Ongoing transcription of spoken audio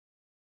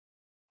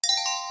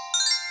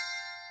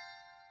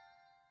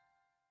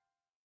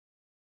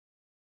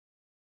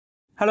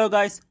Hello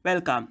guys,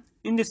 welcome.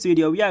 In this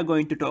video, we are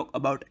going to talk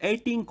about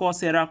 18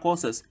 Coursera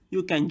courses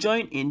you can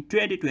join in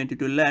 2020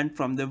 to learn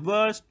from the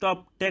world's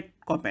top tech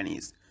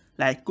companies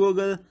like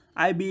Google,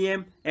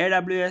 IBM,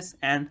 AWS,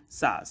 and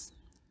SAS.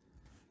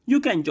 You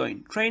can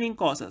join training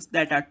courses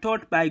that are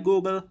taught by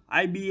Google,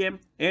 IBM,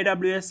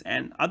 AWS,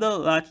 and other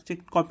large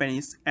tech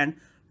companies and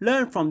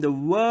learn from the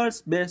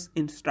world's best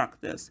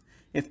instructors.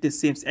 If this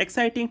seems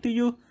exciting to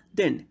you,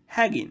 then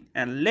hang in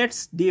and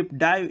let's deep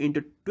dive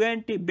into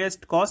 20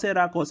 best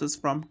Coursera courses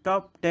from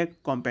top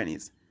tech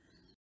companies.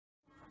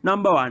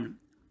 Number 1.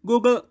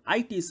 Google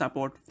IT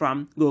Support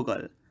from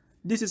Google.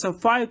 This is a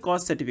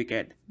 5-course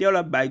certificate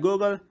developed by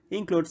Google,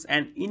 includes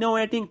an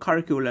innovating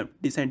curriculum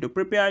designed to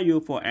prepare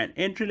you for an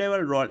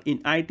entry-level role in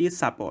IT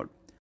support.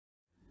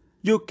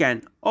 You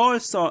can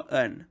also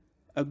earn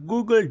a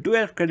Google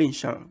Dual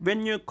Credential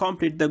when you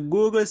complete the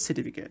Google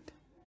certificate.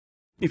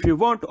 If you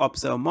want to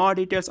observe more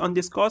details on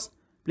this course,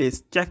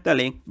 please check the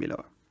link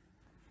below.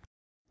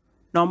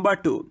 Number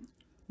 2.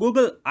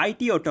 Google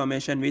IT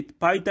Automation with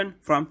Python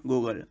from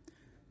Google.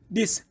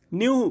 This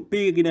new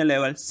beginner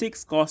level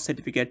 6 course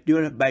certificate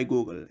developed by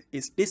Google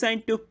is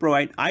designed to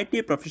provide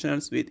IT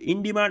professionals with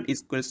in-demand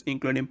skills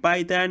including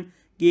Python,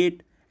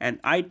 Git, and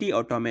IT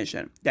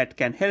automation that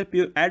can help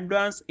you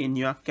advance in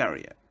your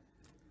career.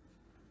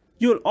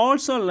 You'll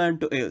also learn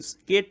to use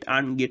Git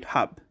and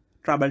GitHub,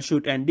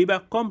 troubleshoot and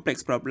debug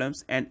complex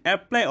problems, and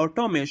apply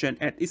automation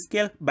at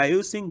scale by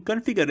using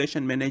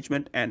configuration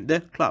management and the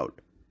cloud.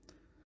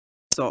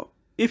 So,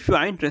 if you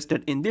are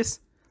interested in this,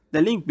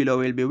 the link below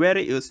will be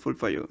very useful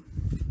for you.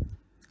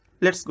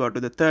 Let's go to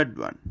the third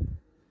one.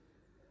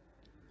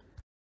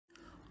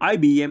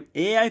 IBM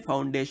AI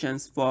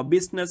Foundations for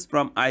Business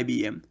from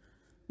IBM.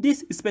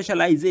 This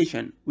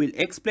specialization will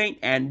explain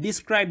and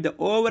describe the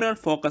overall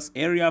focus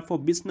area for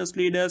business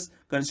leaders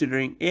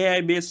considering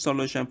AI-based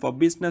solutions for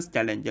business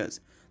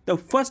challenges. The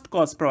first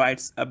course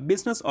provides a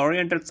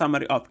business-oriented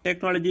summary of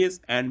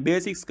technologies and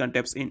basic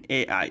concepts in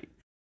AI.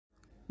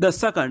 The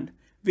second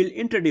will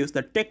introduce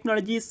the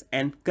technologies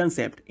and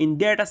concepts in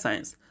data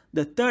science.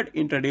 The third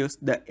introduces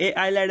the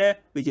AI ladder,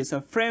 which is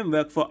a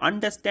framework for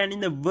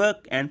understanding the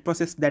work and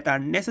process that are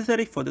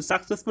necessary for the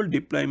successful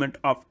deployment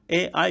of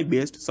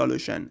AI-based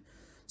solution.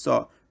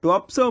 So, to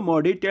observe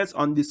more details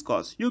on this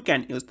course, you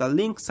can use the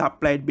link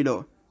supplied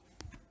below.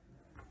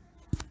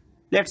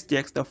 Let's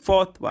check the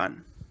fourth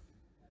one.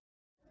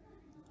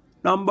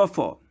 Number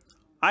 4.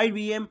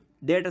 IBM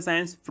Data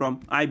Science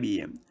from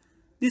IBM.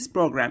 This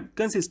program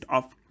consists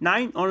of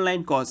 9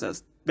 online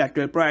courses that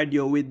will provide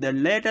you with the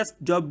latest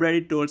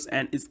job-ready tools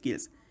and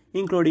skills,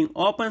 including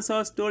open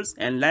source tools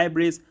and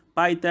libraries,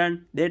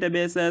 Python,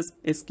 databases,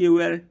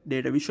 SQL,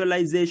 data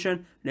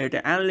visualization, data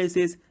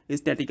analysis,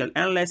 statistical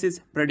analysis,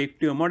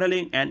 predictive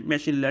modeling, and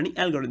machine learning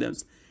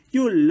algorithms.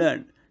 You will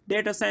learn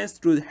data science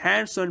through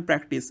hands-on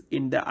practice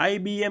in the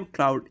IBM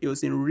cloud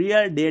using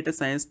real data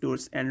science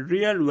tools and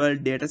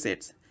real-world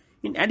datasets.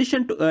 In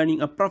addition to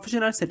earning a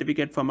professional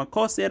certificate from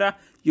Coursera,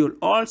 you'll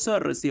also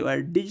receive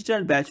a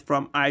digital badge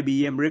from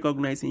IBM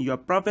recognizing your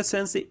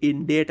proficiency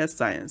in data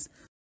science.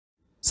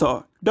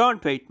 So,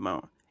 don't wait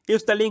more.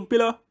 Use the link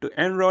below to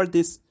enroll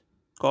this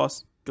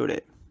course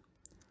today.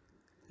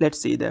 Let's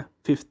see the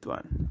fifth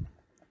one.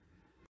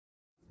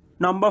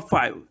 Number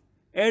 5.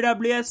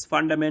 AWS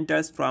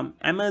Fundamentals from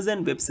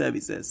Amazon Web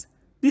Services.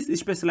 This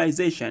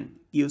specialization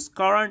gives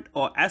current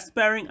or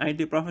aspiring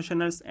IT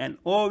professionals an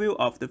overview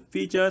of the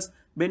features,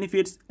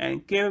 benefits,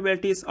 and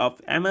capabilities of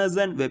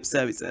Amazon Web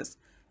Services.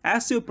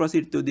 As you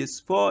proceed through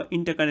these 4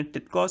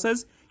 interconnected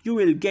courses, you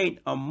will gain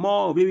a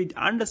more vivid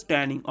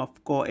understanding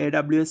of core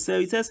AWS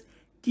services,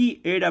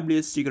 key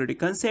AWS security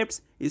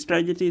concepts,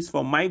 strategies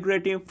for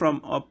migrating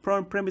from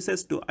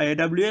on-premises to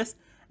AWS,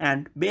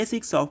 and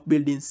basics of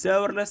building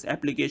serverless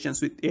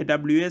applications with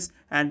AWS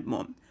and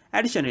more.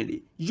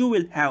 Additionally, you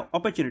will have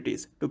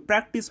opportunities to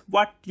practice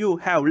what you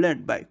have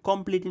learned by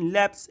completing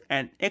labs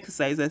and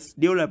exercises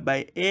developed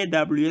by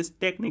AWS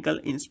technical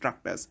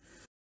instructors.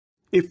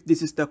 If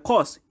this is the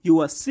course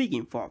you are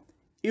seeking for,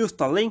 use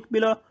the link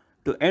below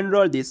to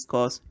enroll this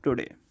course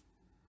today.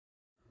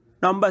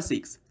 Number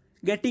 6.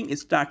 Getting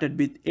started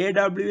with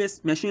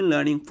AWS Machine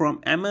Learning from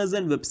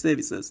Amazon Web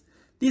Services.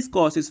 This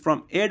course is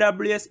from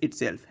AWS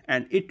itself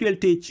and it will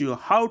teach you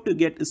how to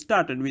get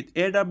started with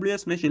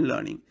AWS Machine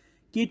Learning.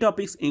 Key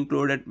topics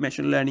included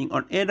machine learning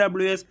on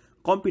AWS,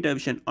 computer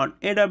vision on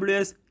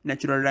AWS,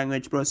 natural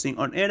language processing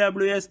on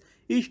AWS.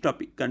 Each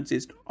topic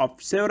consists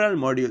of several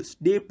modules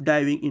deep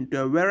diving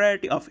into a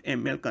variety of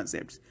ML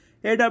concepts,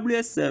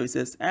 AWS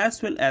services,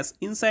 as well as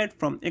insight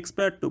from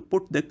experts to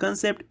put the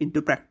concept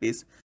into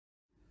practice.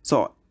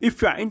 So,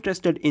 if you are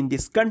interested in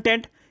this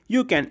content,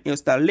 you can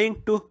use the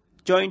link to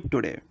join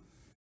today.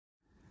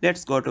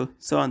 Let's go to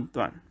 7th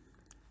one.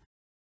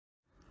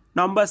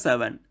 Number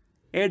 7.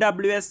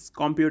 AWS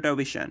Computer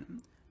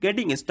Vision.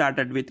 Getting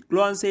started with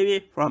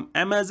CV from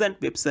Amazon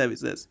Web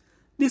Services.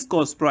 This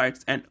course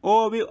provides an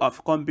overview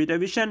of computer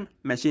vision,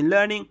 machine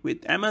learning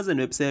with Amazon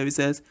Web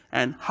Services,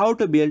 and how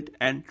to build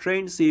and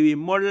train CV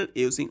model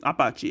using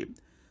Apache.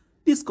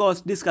 This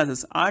course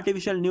discusses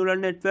artificial neural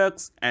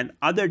networks and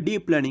other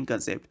deep learning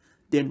concepts,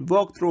 then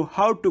walk through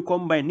how to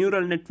combine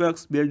neural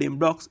networks building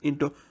blocks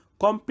into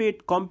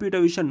complete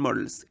computer vision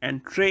models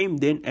and train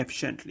them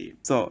efficiently.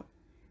 So,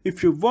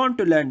 if you want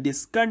to learn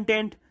this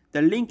content,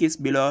 the link is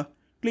below.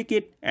 Click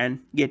it and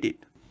get it.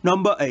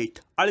 Number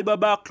 8.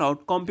 Alibaba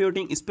Cloud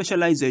Computing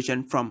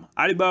Specialization from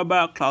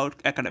Alibaba Cloud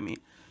Academy.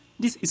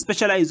 This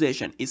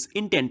specialization is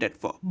intended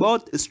for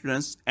both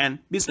students and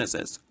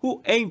businesses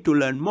who aim to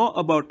learn more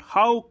about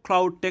how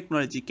cloud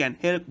technology can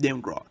help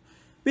them grow.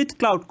 With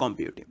cloud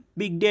computing,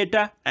 big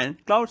data,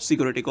 and cloud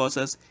security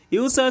courses,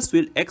 users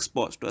will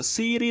expose to a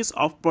series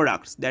of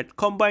products that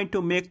combine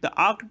to make the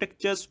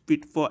architectures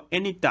fit for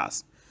any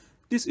task.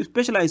 This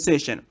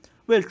specialization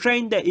will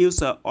train the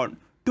user on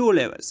two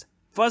levels.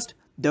 First,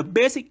 the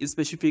basic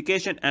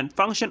specification and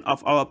function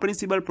of our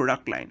principal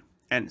product line.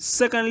 And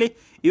secondly,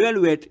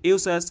 evaluate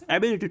users'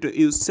 ability to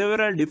use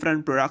several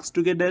different products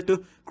together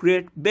to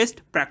create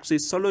best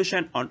practice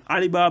solution on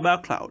Alibaba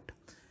Cloud.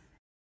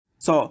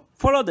 So,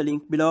 follow the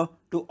link below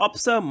to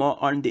observe more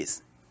on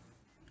this.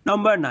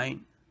 Number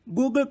 9.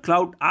 Google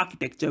Cloud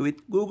Architecture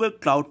with Google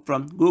Cloud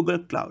from Google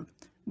Cloud.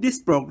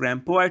 This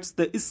program provides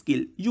the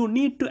skill you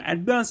need to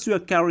advance your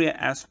career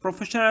as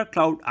professional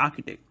cloud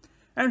architect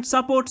and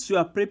supports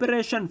your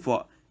preparation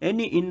for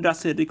any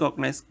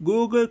industry-recognized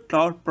Google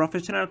Cloud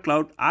Professional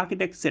Cloud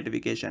Architect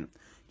certification.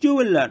 You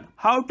will learn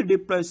how to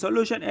deploy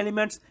solution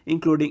elements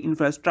including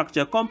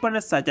infrastructure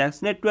components such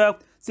as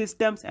network,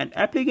 systems, and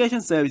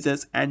application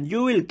services, and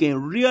you will gain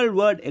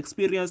real-world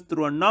experience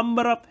through a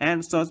number of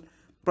hands-on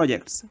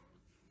projects.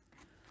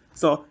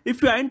 So,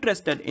 if you are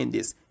interested in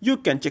this, you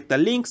can check the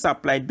link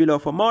supplied below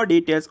for more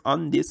details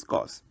on this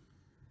course.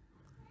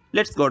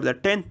 Let's go to the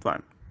 10th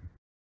one.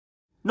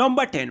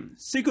 Number 10.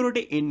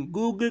 Security in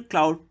Google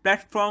Cloud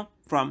Platform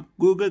from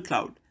Google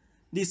Cloud.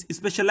 This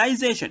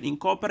specialization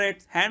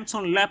incorporates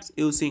hands-on labs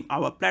using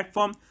our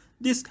platform.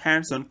 These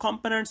hands-on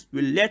components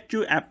will let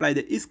you apply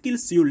the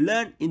skills you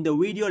learn in the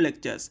video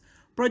lectures.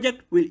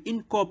 Project will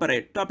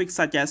incorporate topics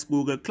such as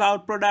Google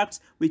Cloud products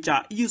which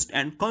are used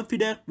and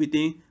configured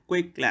within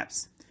quick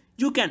labs.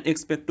 You can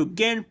expect to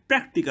gain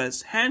practical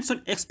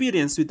hands-on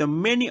experience with the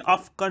many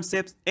of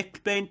concepts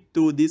explained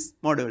through this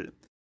module.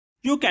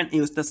 You can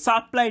use the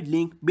supplied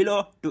link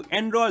below to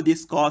enroll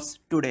this course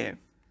today.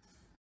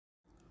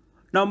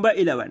 Number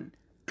 11.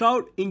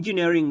 Cloud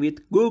Engineering with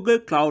Google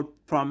Cloud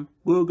from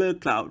Google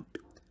Cloud.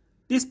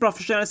 This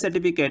professional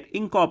certificate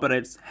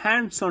incorporates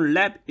hands-on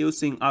lab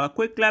using our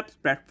Quick Labs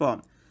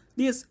platform.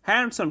 These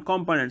hands-on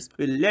components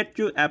will let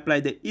you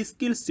apply the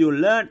skills you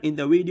learn in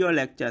the video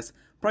lectures.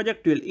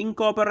 Project will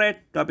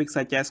incorporate topics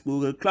such as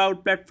Google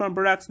Cloud Platform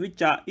products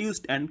which are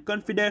used and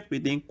configured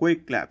within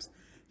Quick Labs.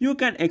 You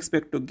can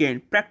expect to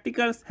gain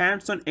practical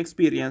hands-on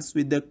experience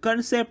with the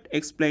concept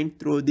explained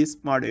through this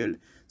module.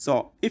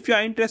 So, if you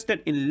are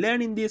interested in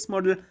learning this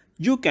module,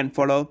 you can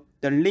follow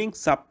the link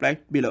supplied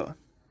below.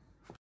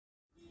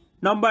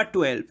 Number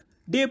 12.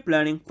 Deep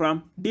Learning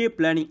from Deep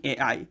Learning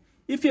AI.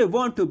 If you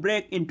want to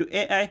break into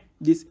AI,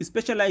 this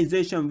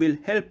specialization will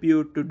help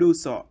you to do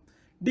so.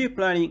 Deep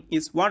learning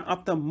is one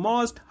of the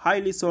most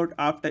highly sought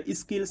after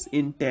skills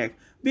in tech.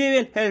 We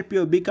will help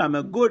you become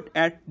good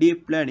at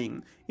deep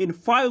learning. In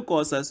 5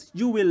 courses,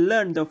 you will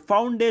learn the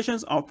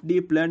foundations of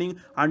deep learning,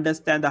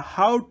 understand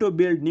how to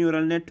build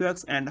neural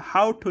networks, and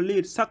how to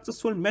lead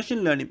successful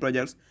machine learning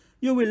projects.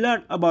 You will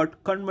learn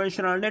about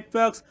convolutional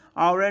networks,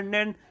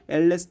 RNN,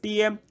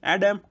 LSTM,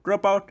 ADAM,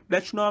 Dropout,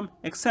 Blacknorm,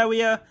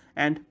 Xavier,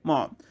 and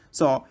more.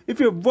 So, if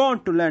you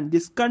want to learn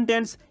these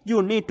contents,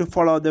 you need to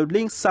follow the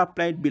links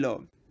supplied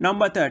below.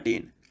 Number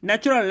 13.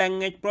 Natural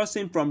Language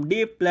Processing from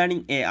Deep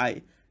Learning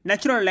AI.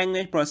 Natural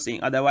Language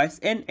Processing, otherwise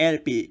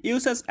NLP,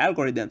 uses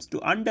algorithms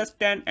to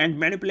understand and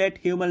manipulate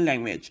human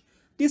language.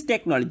 This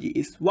technology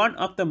is one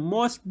of the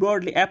most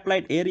broadly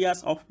applied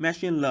areas of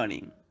machine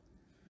learning.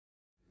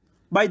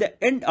 By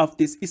the end of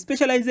this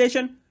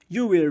specialization,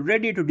 you will be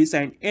ready to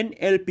design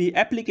NLP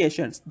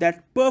applications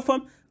that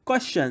perform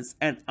questions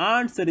and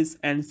answers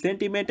and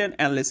sentiment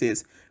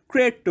analysis,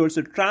 create tools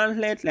to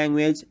translate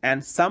language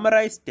and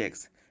summarize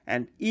text,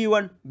 and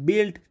even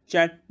build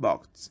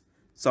chatbots.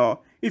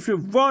 So, if you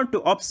want to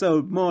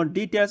observe more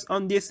details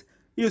on this,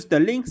 use the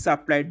link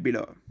supplied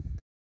below.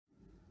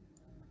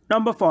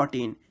 Number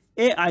 14.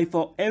 AI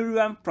for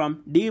everyone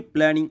from Deep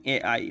Learning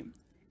AI.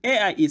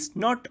 AI is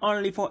not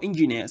only for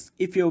engineers.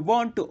 If you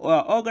want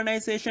your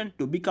organization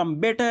to become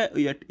better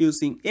at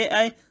using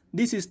AI,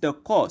 this is the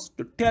course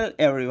to tell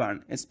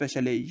everyone,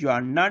 especially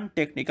your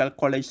non-technical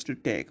college, to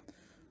take.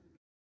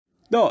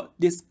 Though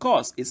this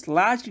course is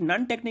largely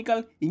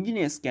non-technical,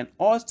 engineers can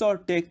also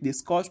take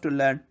this course to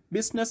learn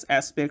business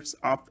aspects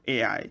of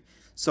AI.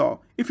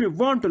 So, if you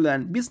want to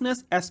learn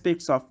business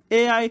aspects of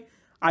AI,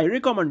 I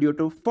recommend you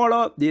to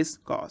follow this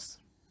course.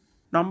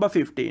 Number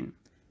 15.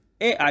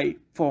 AI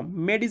for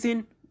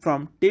Medicine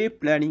from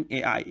Deep Learning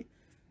AI.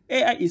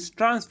 AI is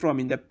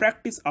transforming the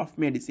practice of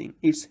medicine.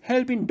 It's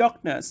helping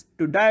doctors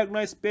to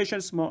diagnose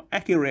patients more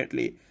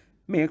accurately,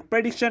 make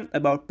predictions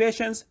about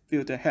patients'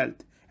 future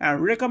health, and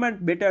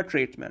recommend better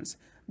treatments.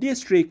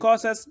 These three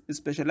courses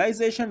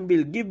specialization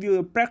will give you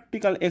a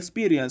practical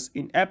experience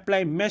in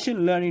applying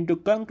machine learning to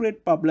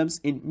concrete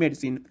problems in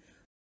medicine.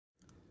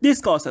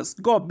 These courses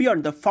go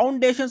beyond the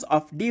foundations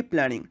of deep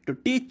learning to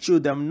teach you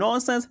the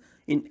nuances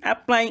in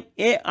applying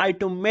AI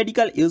to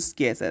medical use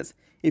cases.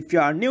 If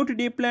you are new to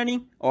deep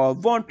learning or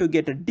want to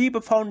get a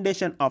deeper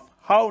foundation of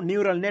how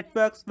neural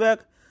networks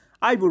work,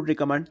 I would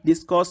recommend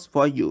this course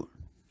for you.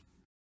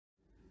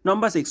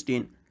 Number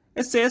 16.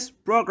 SAS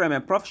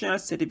Programming Professional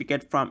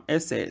Certificate from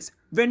SAS.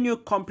 When you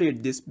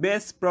complete this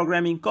base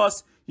programming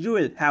course, you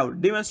will have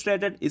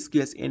demonstrated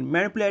skills in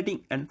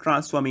manipulating and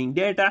transforming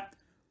data,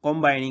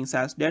 combining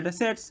SAS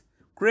datasets,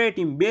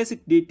 creating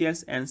basic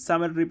details and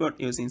summary report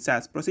using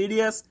SAS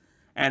procedures,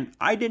 and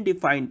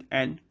identifying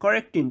and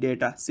correcting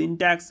data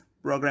syntax,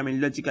 programming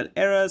logical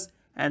errors,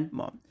 and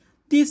more.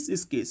 These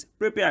skills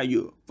prepare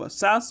you for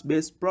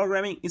SAS-based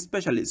programming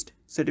specialist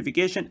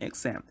certification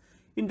exam.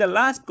 In the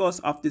last course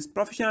of this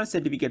professional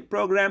certificate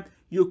program,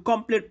 you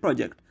complete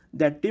projects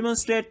that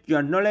demonstrate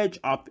your knowledge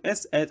of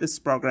SAS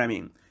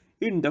programming.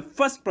 In the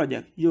first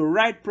project, you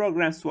write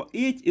programs for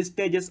each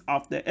stages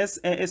of the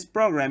SAS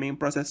programming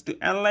process to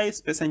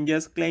analyze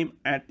passengers' claims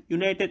at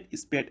United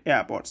States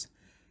airports.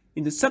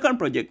 In the second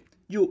project,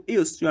 you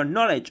use your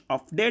knowledge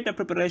of data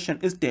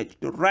preparation stage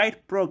to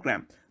write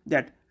programs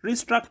that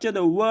restructure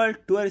the world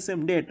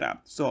tourism data.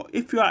 So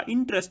if you are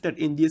interested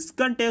in this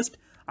contest,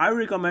 I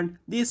recommend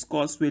this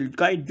course will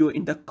guide you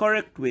in the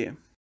correct way.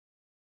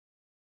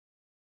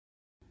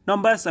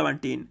 Number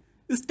 17.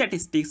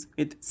 Statistics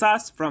with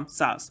SAS from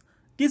SAS.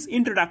 This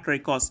introductory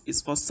course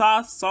is for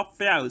SAS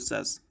software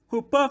users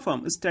who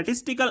perform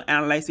statistical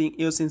analysis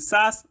using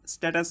SAS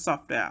status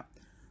software.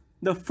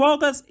 The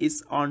focus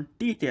is on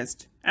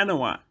t-test,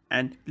 ANOVA,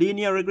 and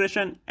linear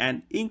regression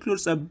and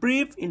includes a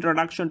brief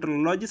introduction to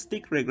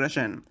logistic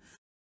regression.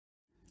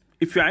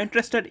 If you are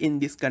interested in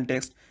this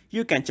context,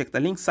 you can check the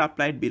link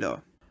supplied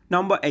below.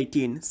 Number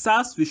 18.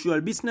 SAS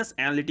Visual Business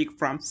Analytics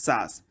from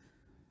SAS.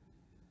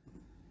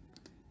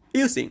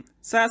 Using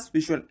SAS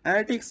Visual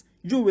Analytics,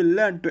 you will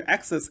learn to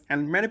access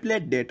and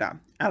manipulate data,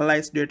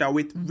 analyze data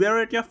with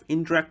variety of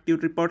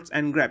interactive reports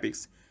and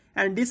graphics,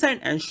 and design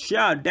and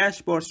share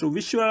dashboards to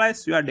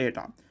visualize your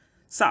data.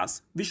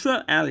 SAS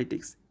Visual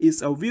Analytics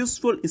is a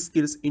useful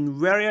skill in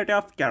variety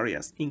of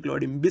careers,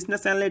 including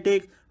business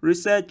analytics,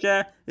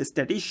 researcher,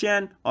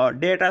 statistician, or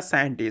data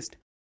scientist.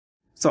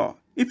 So,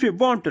 if you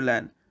want to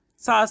learn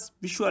SAS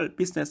Visual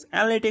Business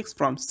Analytics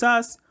from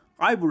SAS,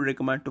 I would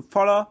recommend to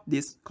follow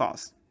this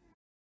course.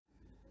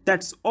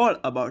 That's all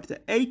about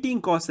the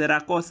 18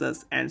 Coursera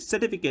courses and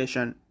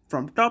certification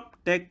from top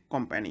tech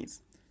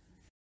companies.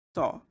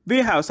 So, we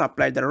have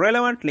supplied the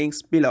relevant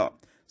links below.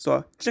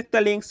 So, check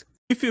the links.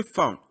 If you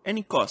found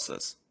any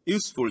courses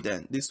useful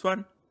than this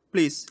one,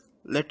 please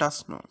let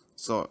us know.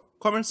 So,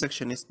 comment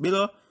section is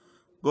below.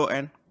 Go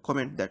and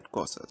comment that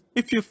courses.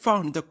 If you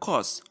found the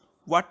course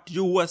what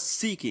you were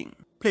seeking,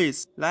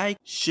 please like,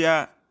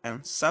 share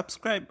and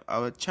subscribe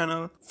our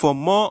channel for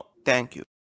more. Thank you.